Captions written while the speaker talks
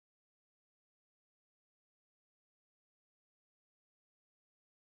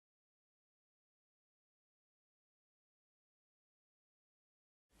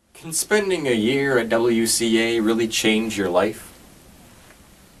Can spending a year at WCA really change your life?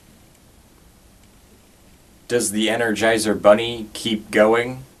 Does the Energizer bunny keep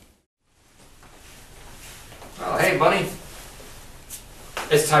going? Oh, hey, bunny.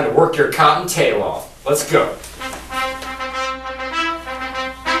 It's time to work your cotton tail off. Let's go.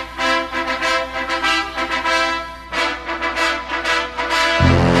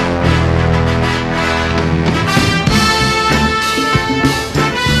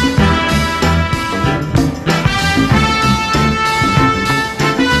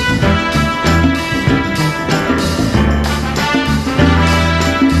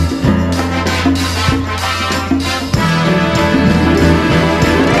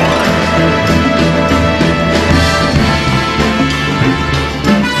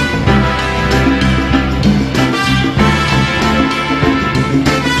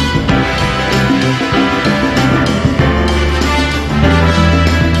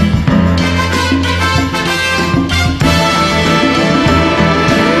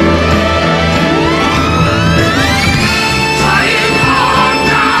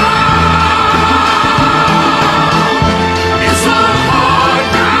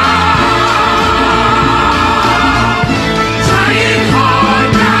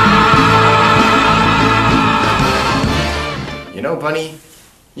 You know, Bunny,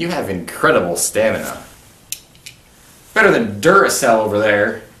 you have incredible stamina. Better than Duracell over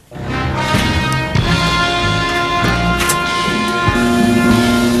there.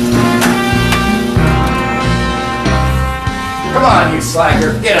 Come on, you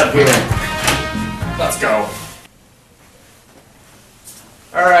slacker. Get up here. Let's go.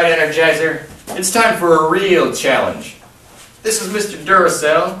 Alright, Energizer. It's time for a real challenge. This is Mr.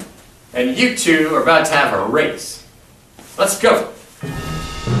 Duracell, and you two are about to have a race. Let's go.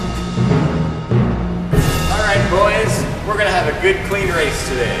 Alright, boys. We're going to have a good, clean race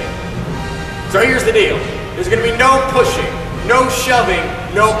today. So here's the deal. There's going to be no pushing, no shoving,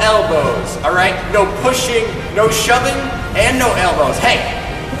 no elbows. Alright? No pushing, no shoving, and no elbows. Hey!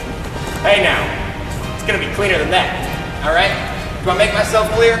 Hey now. It's going to be cleaner than that. Alright? Do I make myself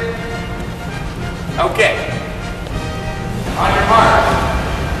clear? Okay. On your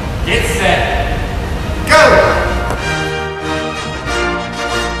mark. Get set.